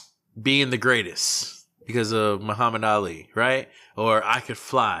 being the greatest because of Muhammad Ali, right? Or I could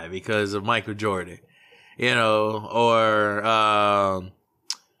fly because of Michael Jordan, or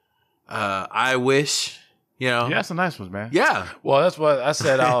I wish, Yeah, that's some nice ones, man. Yeah. Well, that's what I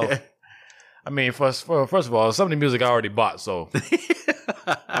said. I mean, first of all, some of the music I already bought, so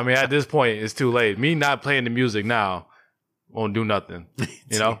I mean, at this point, it's too late. Me not playing the music now won't do nothing.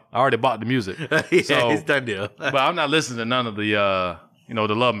 I already bought the music, yeah, so it's done deal. But I'm not listening to none of the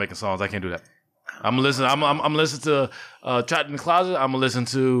the love making songs. I can't do that. I'm listening. I'm listening to Trapped in the Closet. I'm gonna listen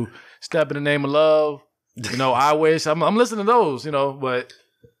to Step in the Name of Love. I Wish. I'm listening to those. But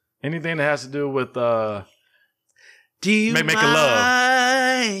anything that has to do with do you making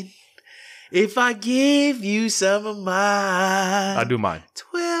love? If I give you some of mine, I do mine.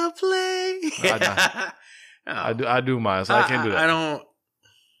 12 play. I do mine, so I can't do that.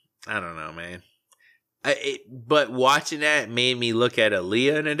 I don't know, man. But watching that made me look at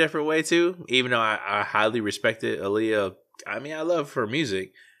Aaliyah in a different way too. Even though I highly respected Aaliyah. I mean, I love her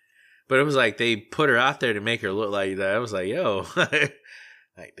music, but it was like they put her out there to make her look like that. I was like, yo,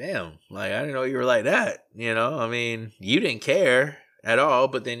 like damn, like I didn't know you were like that. You know, I mean, you didn't care at all,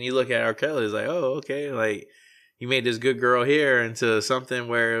 but then you look at R. Kelly, it's like, oh, okay, like you made this good girl here into something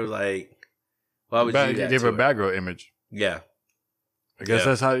where it was like, why would you do that? You gave her a bad girl image. Yeah, I guess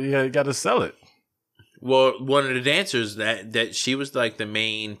that's how you got to sell it. Well, one of the dancers that she was like the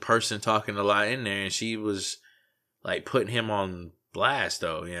main person talking a lot in there, and she was like putting him on blast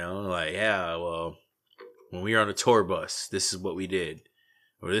though, you know, like, yeah, well, when we were on a tour bus, this is what we did,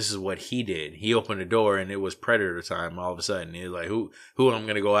 or this is what he did. He opened the door and it was Predator time. All of a sudden, he was like, who I'm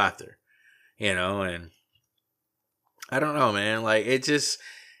gonna go after, you know? And I don't know, man. Like it's just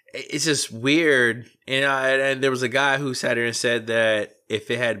weird. And there was a guy who sat here and said that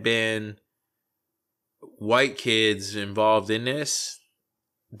if it had been white kids involved in this,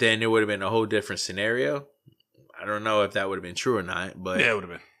 then it would have been a whole different scenario. I don't know if that would have been true or not, but yeah, it would have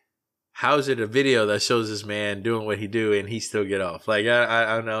been. How is it a video that shows this man doing what he do and he still get off? Like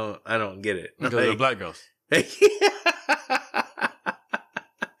I don't get it. Because like, of the black girls.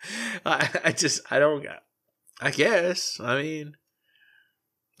 I don't. I guess. I mean,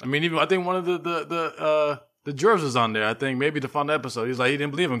 even I think one of the jurors was on there. I think maybe the final episode. He's like he didn't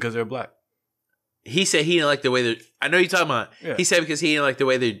believe them because they're black. He said he didn't like the way they. I know you're talking about. Yeah. He said because he didn't like the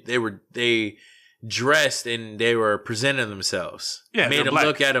way they dressed and they were presenting themselves. Yeah, made him black.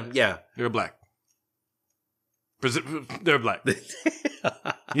 look at him. Yeah, they're black. They're black. He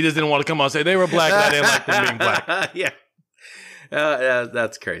just didn't want to come out and say they were black. And I didn't like them being black. Yeah,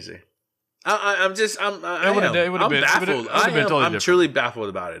 that's crazy. I'm baffled. I'm truly baffled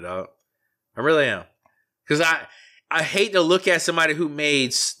about it, dog. I really am, because I hate to look at somebody who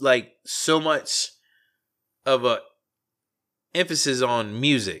made like so much of a emphasis on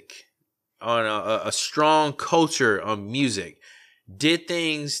music, on a strong culture on music, did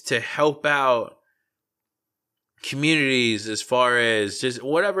things to help out communities as far as just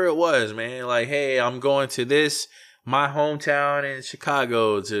whatever it was, man. Like, hey, I'm going to my hometown in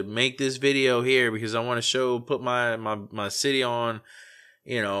Chicago to make this video here because I want to put my city on.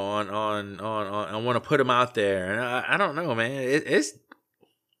 You know, on I want to put them out there, and I don't know, man. It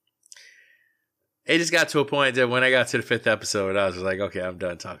just got to a point that when I got to the 5th episode, I was like, okay, I'm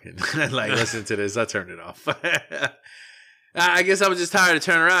done talking. Like, listen to this. I turned it off. I guess I was just tired of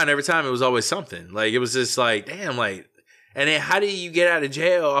turning around. Every time it was always something. Like, it was just like, damn, like, and then how do you get out of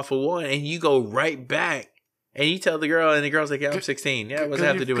jail off of one and you go right back? And you tell the girl, and the girl's like, yeah, I'm 16. Yeah, what does that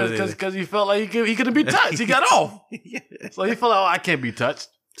have to do with it? Because he felt like he couldn't be touched. He got off. Yeah. So he felt like, oh, I can't be touched.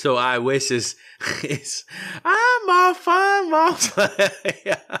 So I wish is I'm all fun.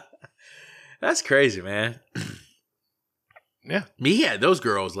 Yeah. That's crazy, man. Yeah. Yeah, those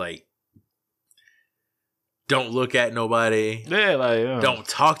girls, like, don't look at nobody. Yeah, like, don't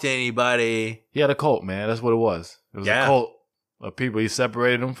talk to anybody. He had a cult, man. That's what it was. It was a cult of people. He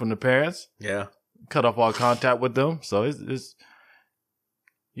separated them from the parents. Yeah. Cut off all contact with them. So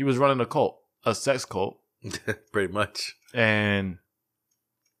he was running a cult, a sex cult. Pretty much. And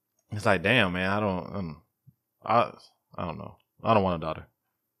it's like, damn, man, I don't know. I don't want a daughter.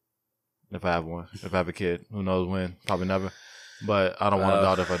 If I have one. If I have a kid. Who knows when. Probably never. But I don't want a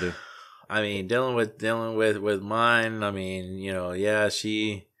daughter if I do. I mean, dealing with mine, I mean, you know, yeah,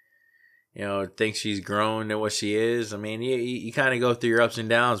 she, you know, thinks she's grown than what she is. I mean, you kind of go through your ups and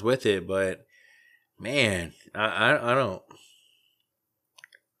downs with it, but man, I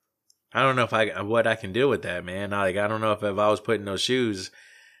don't know what I can do with that, man. Like, I don't know if I was put in those shoes,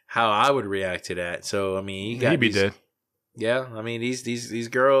 how I would react to that. So, I mean, he'd be dead. Yeah, I mean, these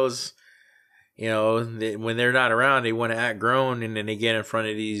girls, you know, when they're not around, they want to act grown, and then they get in front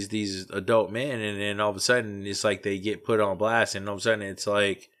of these adult men, and then all of a sudden, it's like they get put on blast, and all of a sudden, it's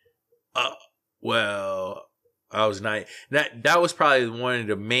like, well, I was naive. That was probably one of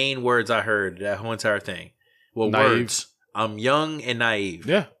the main words I heard that whole entire thing. Well, naive. Words. I'm young and naive.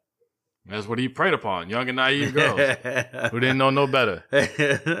 Yeah. That's what he preyed upon. Young and naive girls who didn't know no better. Oh,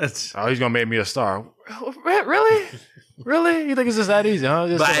 he's going to make me a star. Really? Really? You think it's just that easy,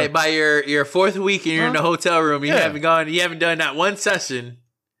 huh? By your 4th week and you're in the hotel room, you haven't done that one session.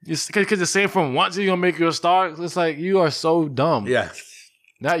 Because the same from once you're going to make you a star. It's like, you are so dumb. Yeah.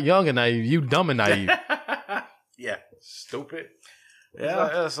 Not young and naive. You dumb and naive. Yeah. Stupid.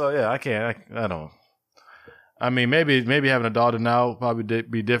 Yeah. So I can't. I don't. I mean, maybe having a daughter now would probably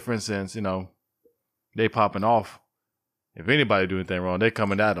be different since, you know, they popping off. If anybody do anything wrong, they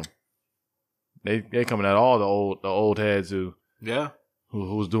coming at them. They coming at all the old heads who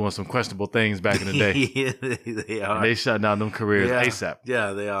who was doing some questionable things back in the day. Yeah, they are. And they shut down them careers Yeah. ASAP.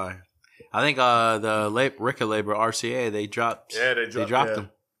 Yeah, they are. I think the record label RCA they dropped. Yeah, They dropped them.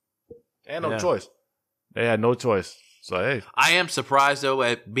 And no Yeah. choice. They had no choice. So hey, I am surprised though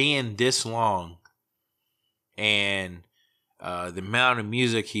at being this long, and the amount of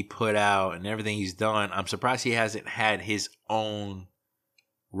music he put out and everything he's done. I'm surprised he hasn't had his own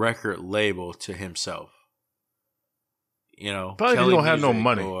record label to himself. You know, Probably 'cause he Kelly don't have no Music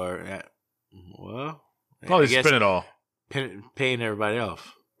money. Or, well, probably I guess spend it all. paying everybody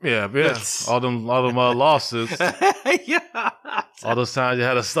off. Yeah. All them lawsuits. Yeah. All those times you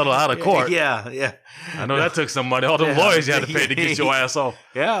had to settle out of court. Yeah. I know that took some money. All them Yeah. lawyers you had to pay to get your ass off.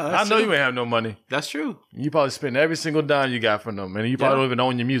 Yeah, I that's know true. you ain't have no money. That's true. You probably spend every single dime you got from them, and you probably Yeah. don't even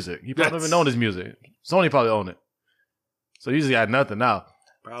own your music. You probably don't That's- even own his music. Sony probably own it. So you just got nothing now.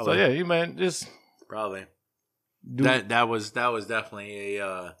 Probably. So yeah, you man, just Probably. do. That was definitely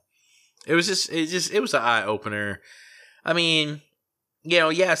a it was an eye opener. I mean, you know,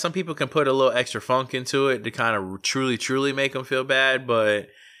 yeah, some people can put a little extra funk into it to kind of truly make them feel bad, but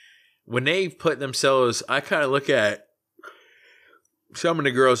when they put themselves, I kind of look at some of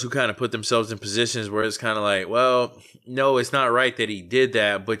the girls who kind of put themselves in positions where it's kind of like, well, no, it's not right that he did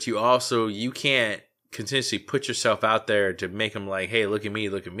that, but you can't continuously put yourself out there to make them like, hey, look at me,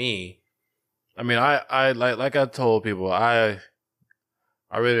 look at me. I mean, I like I told people, I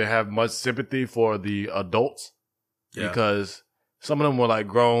really didn't have much sympathy for the adults because some of them were like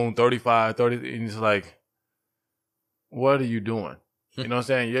grown, 35, 30, and it's like, what are you doing? You know what I'm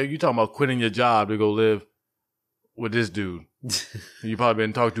saying? Yeah, you talking about quitting your job to go live with this dude you probably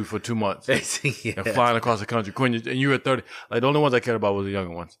been talked to for 2 months Yeah. and flying across the country. And you were 30. Like the only ones I cared about was the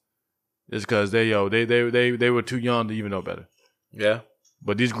younger ones. It's because they were too young to even know better. Yeah.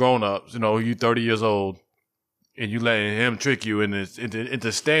 But these grown ups, you know, you 30 years old, and you letting him trick you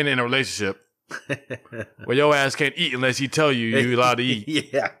into staying in a relationship where your ass can't eat unless he tell you you allowed to eat.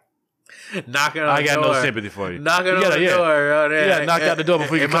 Yeah. Knocking on I the got door. no sympathy for you. Knocking You on gotta- the yeah. door. Oh, You gotta knock out the door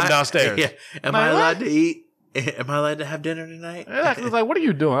before you come downstairs. Yeah. Am Like, I what? allowed to eat? Am I allowed to have dinner tonight? I was like, what are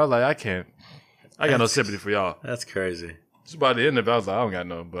you doing? I was like, I can't. I got no sympathy for y'all. That's crazy. It's about the end of it. I was like, I don't got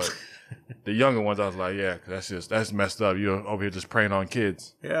no. But the younger ones, I was like, yeah, 'cause that's messed up. You're over here just preying on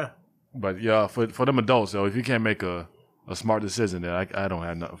kids. Yeah. But yeah, for them adults, though, if you can't make a smart decision, then I don't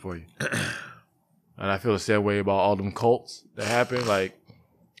have nothing for you. And I feel the same way about all them cults that happen. Like,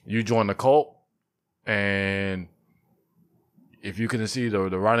 you join the cult, and if you can see the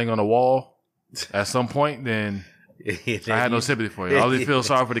writing on the wall at some point, then I had no sympathy for you. I only feel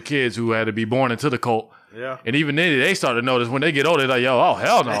sorry for the kids who had to be born into the cult. Yeah. And even then, they start to notice when they get older, they're like, yo, oh,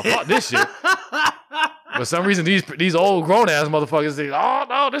 hell no, fuck this shit. For some reason, these old grown-ass motherfuckers think, oh,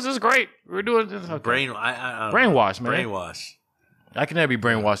 no, this is great. We're doing this. Okay. Brainwash, man. Brainwash. I can never be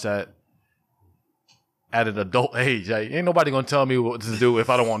brainwashed at an adult age. Like, ain't nobody going to tell me what to do if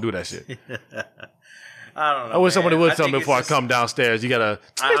I don't want to do that shit. I don't know. I wish somebody would tell think me it's before I just- come downstairs. You got to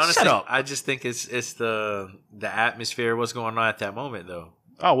honestly, shut up. I just think it's the atmosphere, what's going on at that moment, though.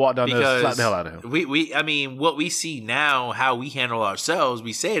 I'll walk down there and Because slap the hell out of him. I mean, what we see now, how we handle ourselves,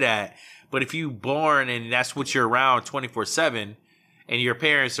 we say that. But if you born and that's what you're around 24/7, and your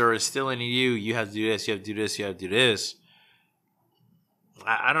parents are instilling in you, you have to do this, you have to do this, you have to do this.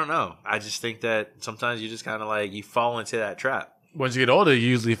 I don't know. I just think that sometimes you just kind of like you fall into that trap. Once you get older, you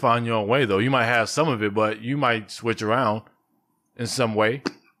usually find your own way, though. You might have some of it, but you might switch around in some way.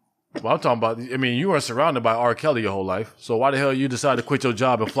 Well, I'm talking about, I mean, you were surrounded by R. Kelly your whole life. So why the hell you decided to quit your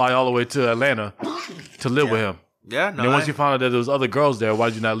job and fly all the way to Atlanta to live with him? Yeah, And then once you found out that there was other girls there, why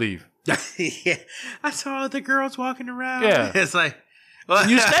did you not leave? yeah, I saw the girls walking around. Yeah. It's like, well,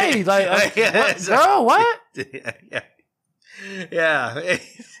 You stayed. Like, Yeah, what? it's Girl, what? yeah.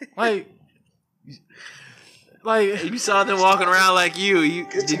 Like, You saw them walking around like you.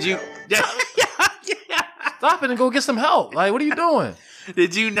 Did you? stop it and go get some help. Like, what are you doing?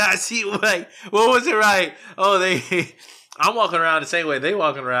 Did you not see? Like, what was it? Right? Oh, I'm walking around the same way they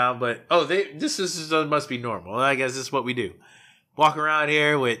walking around, but this must be normal. I guess this is what we do. Walk around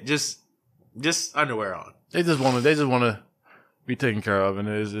here with just underwear on. They just want to be taken care of, and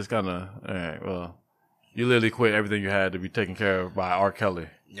it's kind of, all right, well, you literally quit everything you had to be taken care of by R. Kelly.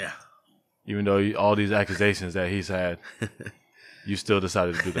 Yeah. Even though all these accusations that he's had, you still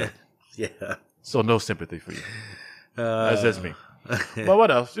decided to do that. Yeah. So no sympathy for you. That's just me. But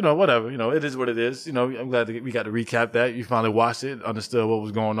what else? Whatever. It is what it is. I'm glad that we got to recap that. You finally watched it, understood what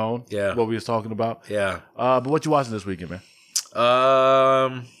was going on. Yeah. What we was talking about. Yeah. But what you watching this weekend, man?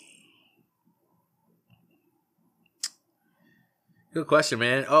 Good question,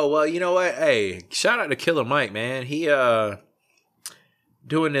 man. Oh, well, you know what? Hey, shout out to Killer Mike, man. He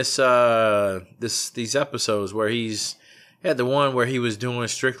doing these episodes where he had the one where he was doing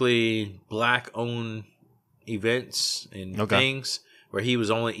strictly black owned events and things where he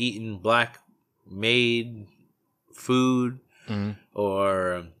was only eating black made food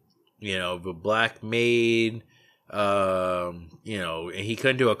or the black made and he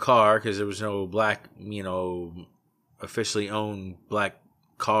couldn't do a car because there was no black officially owned black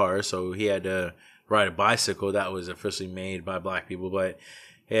car, so he had to ride a bicycle that was officially made by black people. But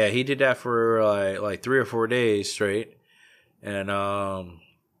yeah, he did that for like 3 or 4 days straight, and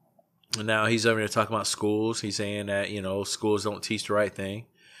now he's over there talking about schools. He's saying that schools don't teach the right thing.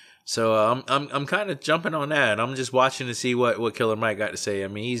 So I'm kind of jumping on that. I'm just watching to see what Killer Mike got to say. I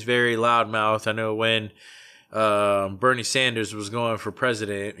mean, he's very loudmouth. I know when Bernie Sanders was going for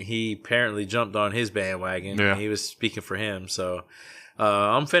president, he apparently jumped on his bandwagon. Yeah. He was speaking for him. So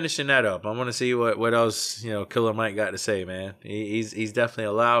I'm finishing that up. I want to see what else Killer Mike got to say, man. He's definitely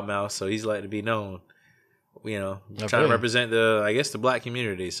a loudmouth, so he's like to be known. Trying to represent the black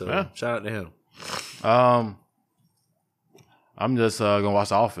community. So shout out to him. I'm just gonna watch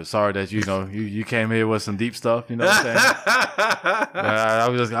The Office. Sorry that you came here with some deep stuff. You know what I'm saying?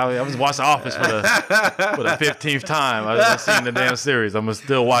 I was watching The Office for the 15th time. I was seeing the damn series. I'm gonna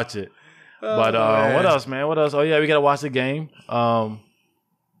still watch it. But what else, man? What else? Oh yeah, we gotta watch the game. Gotta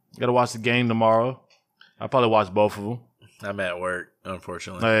watch the game tomorrow. I'll probably watch both of them. I'm at work,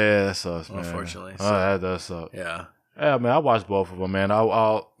 unfortunately. Oh, yeah, that sucks, man. Unfortunately, so. That does suck. Yeah. Yeah, man, I'll watch both of them, man.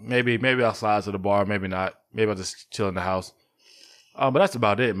 I'll maybe I'll slide to the bar, maybe not. Maybe I'll just chill in the house. But that's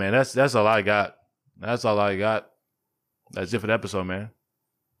about it, man. That's all I got. That's all I got. That's it for the episode, man.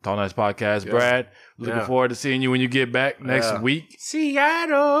 Talk Nice Podcast. Yeah. Brad, looking forward to seeing you when you get back next week.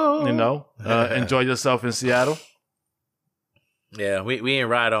 Seattle. Enjoy yourself in Seattle. Yeah, we ain't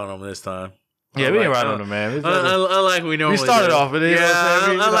ride on them this time. Yeah, we ain't ride on them, man. Unlike we normally do. We started off with it.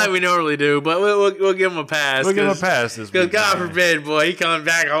 Unlike we normally do, but we'll give him a pass. We'll give him a pass this week. Because God forbid, boy, he coming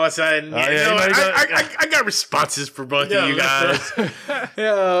back all of a sudden. I got responses for both of you guys.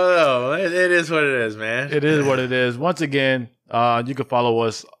 No, it is what it is, man. It is what it is. Once again, you can follow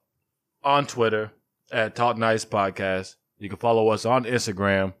us on Twitter at Talk Nice Podcast. You can follow us on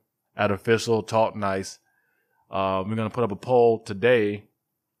Instagram at Official Talk Nice. We're going to put up a poll today.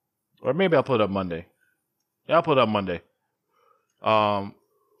 Or maybe I'll put it up Monday. Yeah, I'll put it up Monday.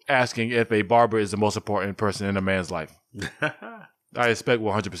 Asking if a barber is the most important person in a man's life. I expect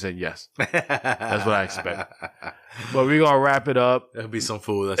 100% yes. That's what I expect. But we're going to wrap it up. There'll be some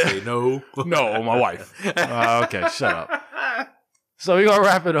fool that say no. No, my wife. Okay, shut up. So we're going to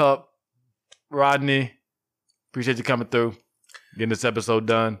wrap it up. Rodney, appreciate you coming through. Getting this episode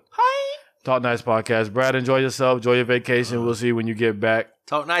done. Hi. Talk Nice Podcast. Brad, enjoy yourself. Enjoy your vacation. We'll see you when you get back.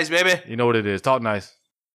 Talk nice, baby. You know what it is. Talk nice.